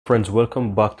Friends,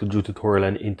 welcome back to Drew Tutorial,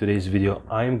 and in today's video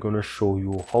I am going to show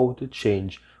you how to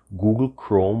change Google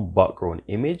Chrome background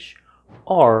image,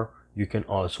 or you can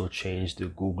also change the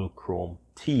Google Chrome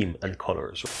theme and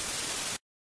colors.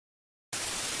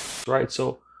 Right,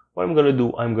 so what I'm going to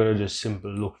do, I'm going to just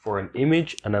simply look for an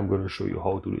image and I'm going to show you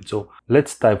how to do it. So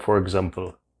let's type, for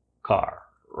example, car,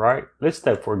 right? Let's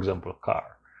type, for example,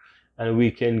 car, and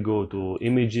we can go to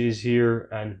images here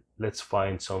and let's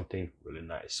find something really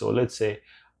nice. So let's say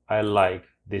I like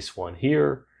this one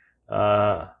here.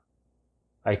 I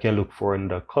can look for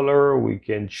another color. We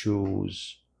can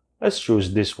choose, let's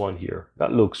choose this one here.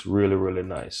 That looks really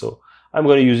nice. So I'm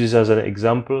going to use this as an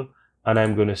example, and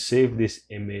I'm going to save this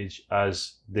image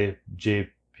as the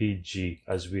JPG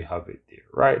as we have it there,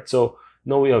 right? So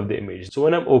now we have the image. So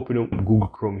when I'm opening Google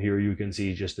Chrome here, you can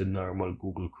see just the normal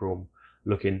Google Chrome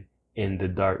looking in the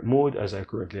dark mode, as I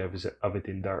currently have it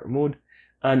in dark mode.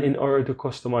 And in order to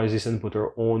customize this and put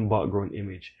our own background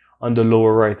image, on the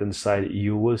lower right hand side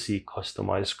you will see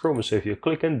customize Chrome. So if you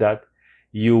click on that,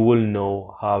 you will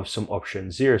now have some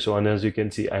options here. So, and as you can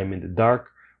see, I'm in the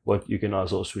dark, but you can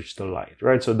also switch to light,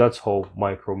 right? So that's how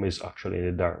my Chrome is actually in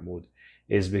the dark mode,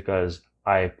 is because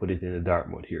I put it in the dark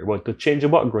mode here. But to change the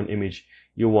background image,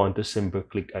 you want to simply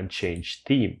click and change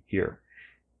theme here.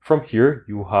 From here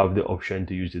you have the option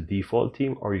to use the default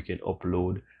theme, or you can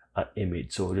upload an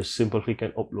image. So just simply click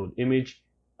and upload image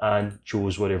and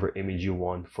choose whatever image you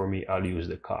want. For me, I'll use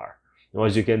the car. Now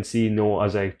as you can see, now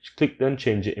as I click and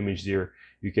change the image there,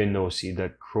 you can now see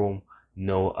that Chrome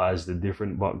now has the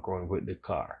different background with the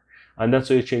car. And that's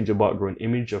how you change the background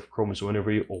image of Chrome. So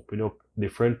whenever you open up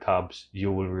different tabs, you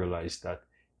will realize that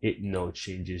it now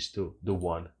changes to the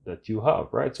one that you have,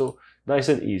 right? So nice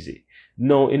and easy.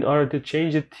 Now in order to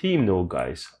change the theme now,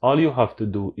 guys, all you have to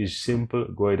do is simple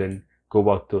go ahead and go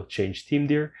back to change theme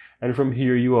there, and from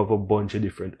here you have a bunch of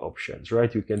different options,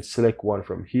 right? You can select one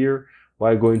from here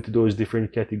by going to those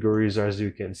different categories. As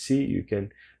you can see, you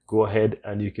can go ahead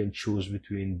and you can choose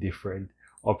between different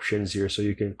options here. So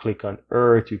you can click on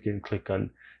earth, you can click on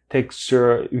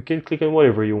texture, you can click on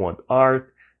whatever you want,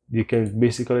 art. You can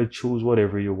basically choose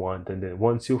whatever you want, and then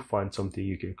once you find something,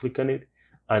 you can click on it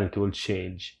and it will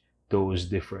change those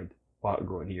different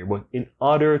background here. But in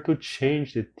order to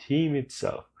change the theme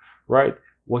itself, right,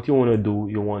 what you want to do,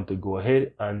 you want to go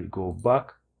ahead and go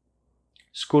back,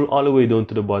 scroll all the way down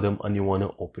to the bottom, and you want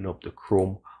to open up the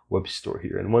Chrome web store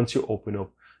here. And once you open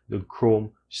up the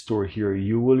Chrome store here,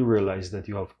 you will realize that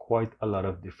you have quite a lot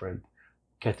of different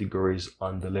categories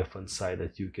on the left hand side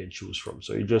that you can choose from.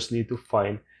 So you just need to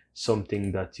find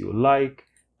something that you like,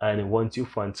 and once you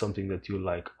find something that you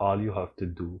like, all you have to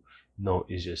do now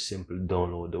is just simply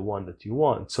download the one that you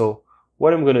want. So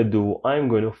what I'm going to do, I'm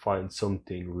going to find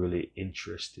something really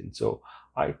interesting. So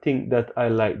I think that I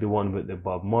like the one with the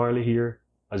Bob Marley here.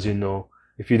 As you know,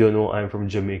 if you don't know, I'm from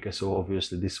Jamaica, so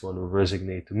obviously this one will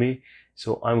resonate to me.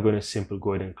 So I'm going to simply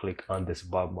go ahead and click on this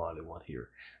Bob Marley one here.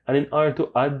 And in order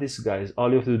to add this, guys,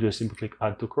 all you have to do is simply click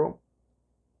add to Chrome,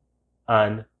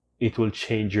 and it will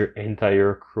change your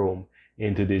entire Chrome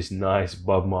into this nice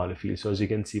Bob Marley feel. So as you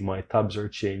can see, my tabs are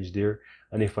changed there,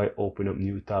 and if I open up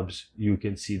new tabs, you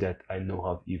can see that I now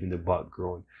have even the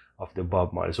background of the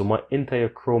Bob Marley. So my entire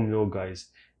Chrome now, guys,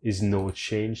 is now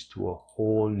changed to a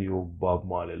whole new Bob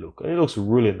Marley look, and it looks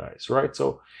really nice, right?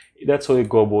 So that's how you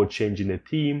go about changing the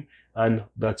theme, and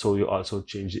that's how you also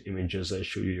change the images I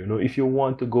showed you. You know, if you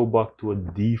want to go back to a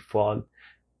default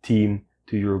theme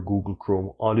to your Google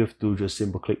Chrome, all you have to do is just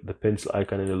simply click the pencil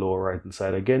icon in the lower right hand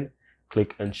side again,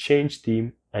 click and change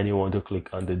theme, and you want to click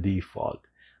on the default,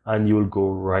 and you will go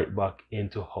right back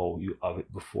into how you have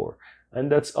it before.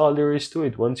 And that's all there is to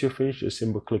it. Once you're finished, just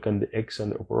simply click on the X on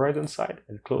the upper right hand side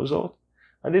and close out,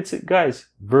 and that's it, guys.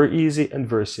 Very easy and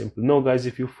very simple. Now guys,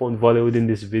 if you found value within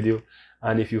this video,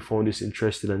 and if you found this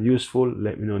interesting and useful,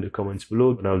 let me know in the comments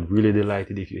below, and I'll be really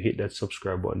delighted if you hit that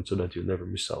subscribe button so that you'll never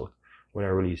miss out when I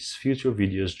release future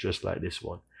videos just like this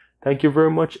one. Thank you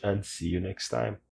very much, and see you next time.